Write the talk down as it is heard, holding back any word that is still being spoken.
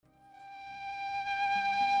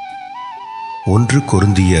1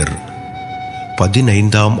 கொரிந்தியர்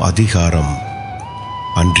 15ஆம் அதிகாரம்.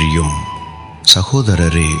 அன்றியும்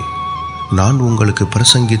சகோதரரே, நான் உங்களுக்கு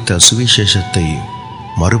பிரசங்கித்த சுவிசேஷத்தை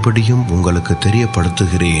மறுபடியும் உங்களுக்கு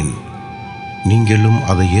தெரியப்படுத்துகிறேன். நீங்களும்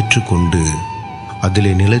அதை ஏற்றுக்கொண்டு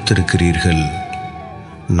அதிலே நிலைத்திருக்கிறீர்கள்.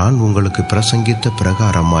 நான் உங்களுக்கு பிரசங்கித்த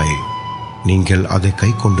பிரகாரமாய் நீங்கள் அதை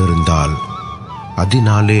கை கொண்டிருந்தால்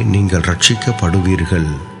அதனாலே நீங்கள்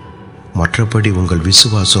ரட்சிக்கப்படுவீர்கள். மற்றபடி உங்கள்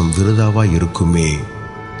விசுவாசம் விருதாவாய் இருக்குமே.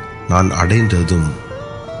 நான் அடைந்ததும்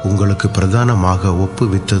உங்களுக்கு பிரதானமாக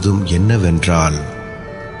ஒப்புவித்ததும் என்னவென்றால்,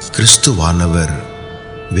 கிறிஸ்துவானவர்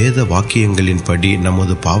வேத வாக்கியங்களின்படி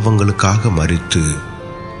நமது பாவங்களுக்காக மரித்து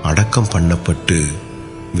அடக்கம் பண்ணப்பட்டு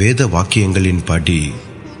வேத வாக்கியங்களின்படி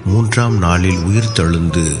 3ஆம் நாளில்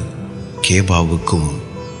உயிர்த்தெழுந்து கேபாவுக்கும்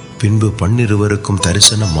பின்பு 12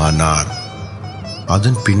 தரிசனமானார்.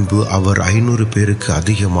 அதன் பின்பு அவர் 500 பேருக்கு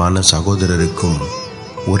அதிகமான சகோதரருக்கும்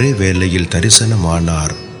ஒரே வேளையில்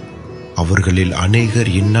தரிசனமானார். அவர்களில் அநேகர்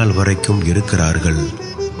இந்நாள் வரைக்கும் இருக்கிறார்கள்.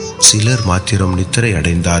 சிலர் மாத்திரம் நித்திரை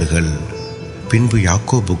அடைந்தார்கள். பின்பு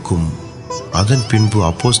யாக்கோபுக்கும் அதன் பின்பு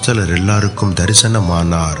அப்போஸ்தலர் எல்லாருக்கும்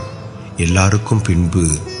தரிசனமானார். எல்லாருக்கும் பின்பு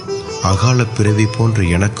அகால பிறவி போன்று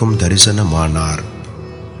எனக்கும் தரிசனமானார்.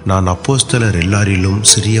 நான் அப்போஸ்தலர் எல்லாரிலும்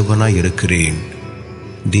சிறியவனாய் இருக்கிறேன்.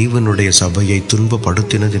 தேவனுடைய சபையை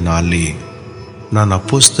துன்பப்படுத்தினதினாலே நான்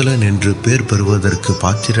அப்போஸ்தலன் என்று பேர் பெறுவதற்கு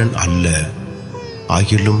பாத்திரன் அல்ல.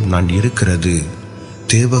 ஆகிலும் நான் இருக்கிறது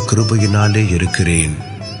தேவ கிருபையினாலே இருக்கிறேன்.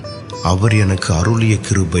 அவர் எனக்கு அருளிய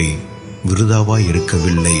கிருபை விருதாவாய்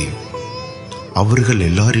இருக்கவில்லை. அவர்கள்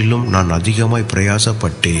எல்லாரிலும் நான் அதிகமாய்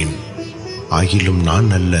பிரயாசப்பட்டேன். ஆகிலும் நான்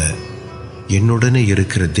அல்ல, என்னுடனே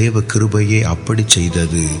இருக்கிற தேவ கிருபையே அப்படி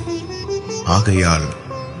செய்தது. ஆகையால்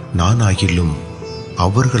நானாகிலும்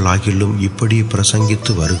அவர்களாகிலும் இப்படி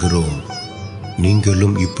பிரசங்கித்து வருகிறோம்.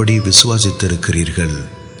 நீங்களும் இப்படி விசுவாசித்திருக்கிறீர்கள்.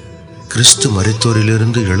 கிறிஸ்து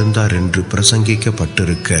மரித்தோரிலிருந்து எழுந்தார் என்று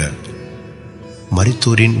பிரசங்கிக்கப்பட்டிருக்க,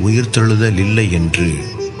 மரித்தோரின் உயிர்த்தெழுதல் இல்லை என்று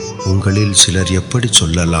உங்களில் சிலர் எப்படி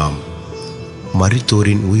சொல்லலாம்?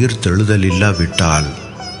 மரித்தோரின் உயிர்த்தெழுதல் இல்லாவிட்டால்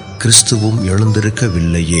கிறிஸ்துவும்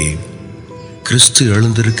எழுந்திருக்கவில்லையே. கிறிஸ்து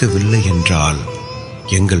எழுந்திருக்கவில்லை என்றால்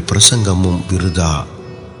எங்கள் பிரசங்கமும் விருதா,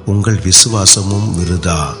 உங்கள் விசுவாசமும்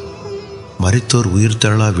விருதா. மரித்தோர்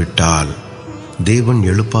உயிர்த்தெழாவிட்டால் தேவன்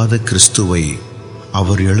எழுப்பாத கிறிஸ்துவை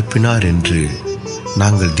அவர் எழுப்பினார் என்று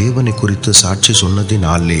நாங்கள் தேவனை குறித்து சாட்சி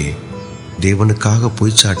சொன்னதினாலே தேவனுக்காக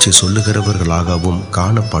பொய் சாட்சி சொல்லுகிறவர்களாகவும்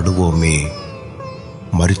காணப்படுவோமே.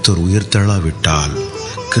 மரித்தோர் உயிர்த்தெழாவிட்டால்,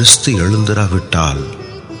 கிறிஸ்து எழுந்திராவிட்டால்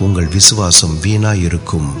உங்கள் விசுவாசம்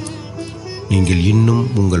வீணாயிருக்கும். நீங்கள் இன்னும்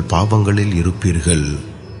உங்கள் பாவங்களில் இருப்பீர்கள்.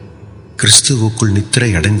 கிறிஸ்துவுக்குள் நித்திரை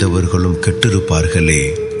அடைந்தவர்களும் கெட்டிருப்பார்களே.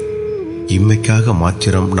 இம்மைக்காக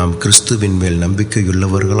மாத்திரம் நாம் கிறிஸ்துவின் மேல்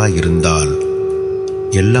நம்பிக்கையுள்ளவர்களாயிருந்தால்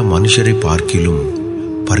எல்லா மனுஷரை பார்க்கிலும்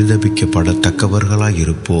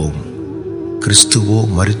பரிதபிக்கப்படத்தக்கவர்களாயிருப்போம். கிறிஸ்துவோ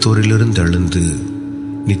மரித்தோரிலிருந்து எழுந்து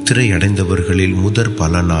நித்திரை அடைந்தவர்களில் முதற்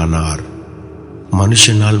பலனானார்.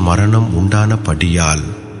 மனுஷனால் மரணம் உண்டானபடியால்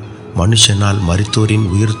மனுஷனால் மரித்தோரின்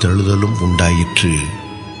உயிர்த்தெழுதலும் உண்டாயிற்று.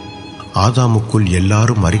 ஆதாமுக்குள்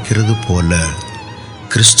எல்லாரும் மரிக்கிறது போல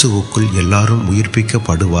கிறிஸ்துவுக்குள் எல்லாரும்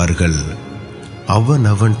உயிர்ப்பிக்கப்படுவார்கள். அவன்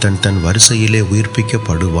தன் வரிசையிலே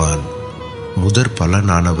உயிர்ப்பிக்கப்படுவான். முதற்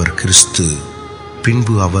பலனானவர் கிறிஸ்து.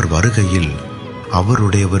 பின்பு அவர் வருகையில்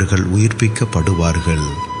அவருடையவர்கள் உயிர்ப்பிக்கப்படுவார்கள்.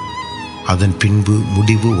 அதன் பின்பு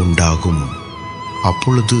முடிவு உண்டாகும்.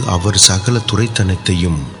 அப்பொழுது அவர் சகல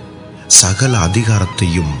துரைத்தனத்தையும் சகல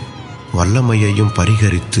அதிகாரத்தையும் வல்லமையையும்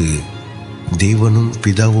பரிகரித்து தேவனும்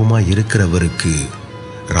பிதாவுமாய் இருக்கிறவருக்கு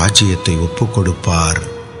ராஜ்யத்தை ஒப்புக்கொடுப்பார்.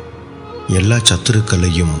 எல்லா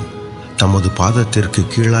சத்துருக்களையும் தமது பாதத்திற்கு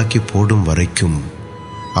கீழாக்கி போடும் வரைக்கும்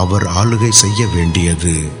அவர் ஆளுகை செய்ய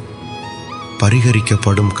வேண்டியது.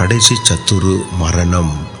 பரிகரிக்கப்படும் கடைசி சத்துரு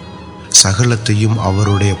மரணம். சகலத்தையும்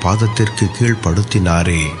அவருடைய பாதத்திற்கு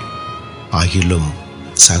கீழ்ப்படுத்தினாரே. ஆகிலும்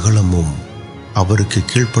சகலமும் அவருக்கு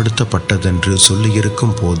கீழ்ப்படுத்தப்பட்டதென்று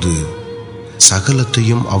சொல்லியிருக்கும் போது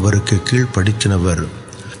சகலத்தையும் அவருக்கு கீழ்ப்படுத்தினவர்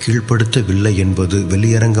கீழ்ப்படுத்தவில்லை என்பது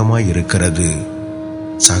வெளியரங்கமாயிருக்கிறது.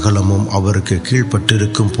 சகலமும் அவருக்கு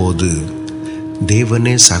கீழ்ப்பட்டிருக்கும் போது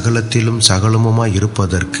தேவனே சகலத்திலும்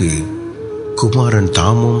சகலமுமாயிருப்பதற்கு குமாரன்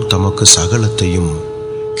தாமும் தமக்கு சகலத்தையும்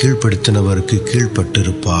கீழ்ப்படுத்தினவருக்கு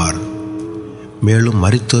கீழ்ப்பட்டிருப்பார். மேலும்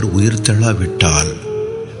மரித்தோர் உயிர்த்தெழாவிட்டால்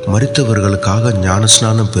மரித்தவர்களுக்காக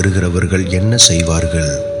ஞானஸ்நானம் பெறுகிறவர்கள் என்ன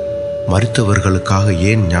செய்வார்கள்? மரித்தவர்களுக்காக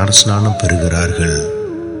ஏன் ஞானஸ்நானம் பெறுகிறார்கள்?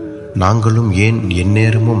 நாங்களும் ஏன்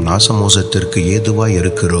எந்நேரமும் நாசமோசத்திற்கு ஏதுவாய்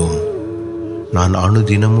இருக்கிறோம்? நான்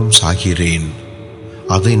அனுதினமும் சாகிறேன்.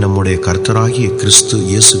 அதை நம்முடைய கர்த்தராகிய கிறிஸ்து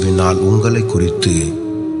இயேசுவினால் உங்களை குறித்து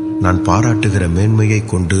நான் பாராட்டுகிற மேன்மையை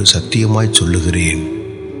கொண்டு சத்தியமாய் சொல்லுகிறேன்.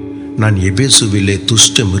 நான் எபேசுவிலே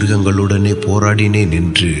துஷ்ட மிருகங்களுடனே போராடினேன்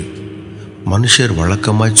என்று மனுஷர்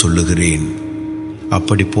வழக்கமாய் சொல்லுகிறேன்.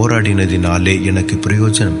 அப்படி போராடினதினாலே எனக்கு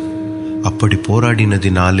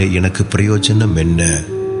பிரயோஜனம் என்ன?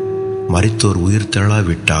 மரித்தோர் உயிர்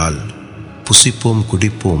தழாவிட்டால் புசிப்போம்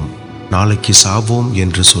குடிப்போம் நாளைக்கு சாவோம்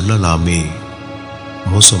என்று சொல்லலாமே.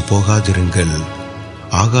 மோசம் போகாதிருங்கள்.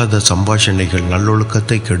 ஆகாத சம்பாஷணைகள்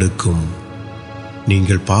நல்லொழுக்கத்தை கெடுக்கும்.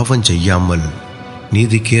 நீங்கள் பாவம் செய்யாமல்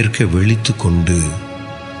நீதிக்கேற்க விழித்து கொண்டு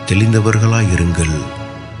தெளிந்தவர்களாயிருங்கள்.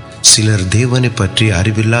 சிலர் தேவனை பற்றி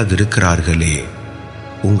அறிவில்லாதிருக்கிறார்களே.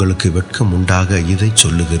 உங்களுக்கு வெட்கம் உண்டாக இதை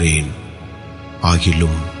சொல்லுகிறேன்.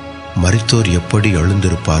 ஆகிலும் மரித்தோர் எப்படி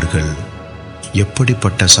எழுந்திருப்பார்கள்,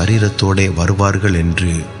 எப்படிப்பட்ட சரீரத்தோடே வருவார்கள்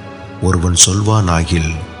என்று ஒருவன்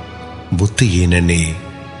சொல்வானாகில், புத்தியீனனே,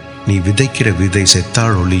 நீ விதைக்கிற விதை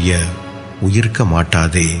செத்தால் ஒழிய உயிர்க்க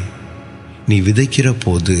மாட்டாதே. நீ விதைக்கிற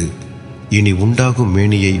போது இனி உண்டாகும்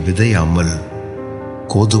மேனியை விதையாமல்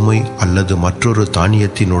கோதுமை அல்லது மற்றொரு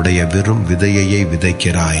தானியத்தினுடைய வெறும் விதையையே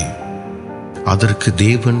விதைக்கிறாய். அதற்கு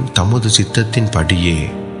தேவன் தமது சித்தத்தின் படியே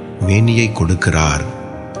மேனியை கொடுக்கிறார்.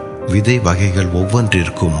 விதை வகைகள்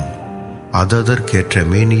ஒவ்வொன்றிற்கும் அதற்கேற்ற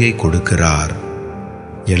மேனியை கொடுக்கிறார்.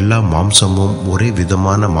 எல்லா மாம்சமும் ஒரே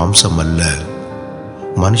விதமான மாம்சம் அல்ல.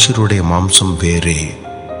 மனுஷருடைய மாம்சம் வேறே,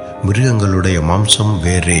 மிருகங்களுடைய மாம்சம்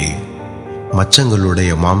வேறே,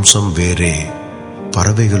 மச்சங்களுடைய மாம்சம் வேறே,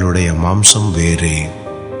 பறவைகளுடைய மாம்சம் வேறே.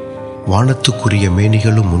 வானத்துக்குரிய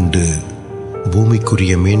மேனிகளும் உண்டு,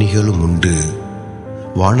 பூமிக்குரிய மேனிகளும் உண்டு.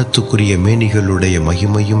 வானத்துக்குரிய மேனிகளுடைய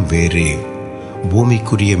மகிமையும் வேறே,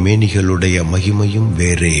 பூமிக்குரிய மேனிகளுடைய மகிமையும்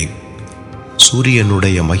வேறே.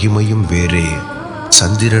 சூரியனுடைய மகிமையும் வேறே,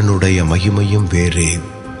 சந்திரனுடைய மகிமையும் வேறே,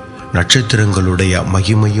 நட்சத்திரங்களுடைய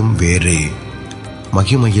மகிமையும் வேறே.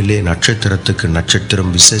 மகிமையிலே நட்சத்திரத்துக்கு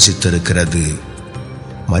நட்சத்திரம் விசேஷித்திருக்கிறது.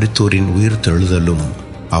 மரித்தோரின் உயிர் தெழுதலும்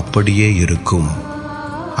அப்படியே இருக்கும்.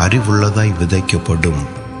 அறிவுள்ளதாய் விதைக்கப்படும்,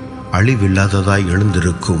 அழிவில்லாததாய்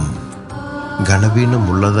எழுந்திருக்கும். கனவீனம்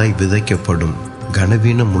உள்ளதாய் விதைக்கப்படும்,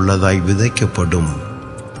 கனவீனம் உள்ளதாய் விதைக்கப்படும்.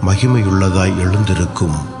 மகிமையுள்ளதாய்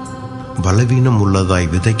எழுந்திருக்கும். பலவீனம் உள்ளதாய்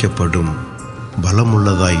விதைக்கப்படும்,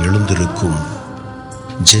 பலமுள்ளதாய் எழுந்திருக்கும்.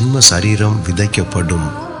 ஜென்ம சரீரம் விதைக்கப்படும்,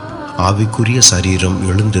 ஆவிக்குரிய சரீரம்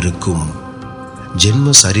எழுந்திருக்கும்.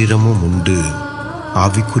 ஜென்ம சரீரமும் உண்டு,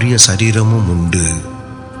 ஆவிக்குரிய சரீரமும் உண்டு.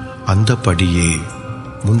 அந்தபடியே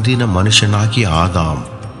முந்தின மனுஷனாகிய ஆதாம்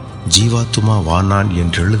ஜீவாத்துமா வானான்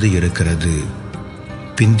என்று எழுதியிருக்கிறது.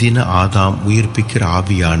 பிந்தின ஆதாம் உயிர்ப்பிக்கிற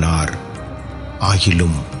ஆவியானார்.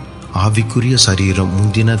 ஆகிலும் ஆவிக்குரிய சரீரம்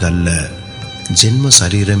முந்தினதல்ல, ஜென்ம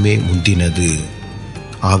சரீரமே முந்தினது,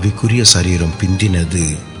 ஆவிக்குரிய சரீரம் பிந்தினது.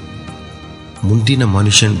 முந்தின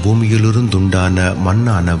மனுஷன் பூமியிலிருந்துண்டான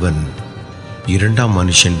மண்ணானவன், இரண்டாம்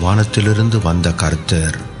மனுஷன் வானத்திலிருந்து வந்த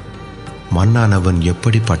கர்த்தர். மண்ணானவன்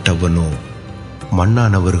எப்படிப்பட்டவனோ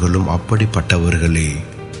மண்ணானவர்களும் அப்படிப்பட்டவர்களே.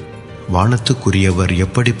 வானத்துக்குரியவர்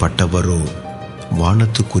எப்படிப்பட்டவரோ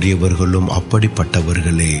வானத்துக்குரியவர்களும்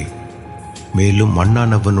அப்படிப்பட்டவர்களே. மேலும்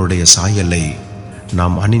மண்ணானவனுடைய சாயலை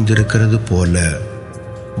நாம் அணிந்திருக்கிறது போல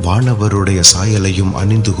வானவருடைய சாயலையும்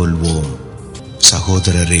அணிந்து கொள்வோம்.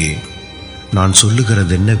 சகோதரரே, நான்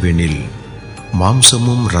சொல்லுகிறது என்னவெனில்,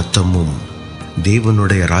 மாம்சமும் இரத்தமும்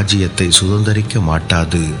தேவனுடைய ராஜ்யத்தை சுதந்தரிக்க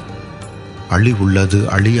மாட்டாது. அழிவுள்ளது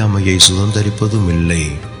அழியாமையை சுதந்தரிப்பதும் இல்லை.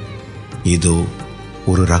 இதோ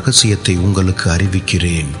ஒரு இரகசியத்தை உங்களுக்கு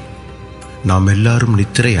அறிவிக்கிறேன். நாம் எல்லாரும்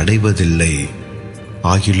நித்திரை அடைவதில்லை.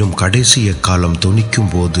 ஆகிலும் கடைசி எக்காலம்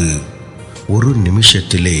தொனிக்கும் போது ஒரு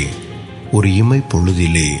நிமிஷத்திலே, ஒரு இமை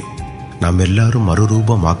பொழுதிலே நாம் எல்லாரும்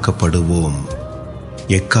மறுரூபமாக்கப்படுவோம்.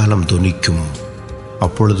 எக்காலம் தொனிக்கும்.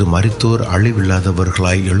 அப்பொழுது மரித்தோர்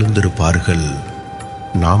அழிவில்லாதவர்களாய் எழுந்திருப்பார்கள்.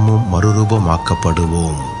 நாமும்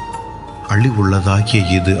மறுரூபமாக்கப்படுவோம். அழிவுள்ளதாகிய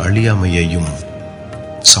இது அழியாமையையும்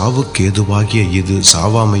சாவுக்கேதுவாகிய இது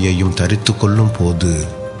சாவாமையையும் தரித்து கொள்ளும் போது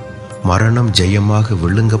மரணம் ஜெயமாக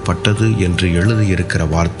விழுங்கப்பட்டது என்று எழுதியிருக்கிற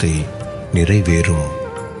வார்த்தை நிறைவேறும்.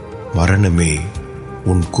 மரணமே,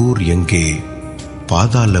 உன் கூர் எங்கே?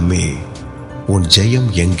 பாதாளமே, உன் ஜெயம்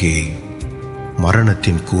எங்கே?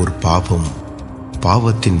 மரணத்தின் கூர் பாவம்,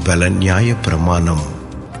 பாவத்தின் பலன் நியாயப்பிரமாணம்.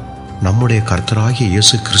 நம்முடைய கர்த்தராகிய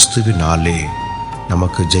இயேசு கிறிஸ்துவினாலே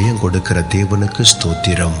நமக்கு ஜெயம் கொடுக்கிற தேவனுக்கு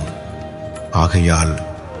ஸ்தோத்திரம். ஆகையால்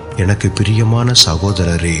எனக்கு பிரியமான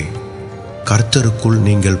சகோதரரே, கர்த்தருக்குள்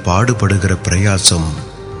நீங்கள் பாடுபடுகிற பிரயாசம்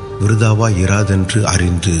விருதாவாய் இராதென்று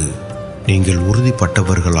அறிந்து நீங்கள்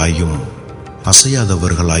உறுதிப்பட்டவர்களாயும்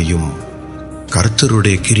அசையாதவர்களாயும்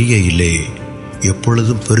கர்த்தருடைய கிரியையிலே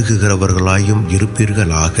எப்பொழுதும் பெருகுகிறவர்களாயும்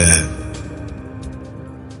இருப்பீர்களாக.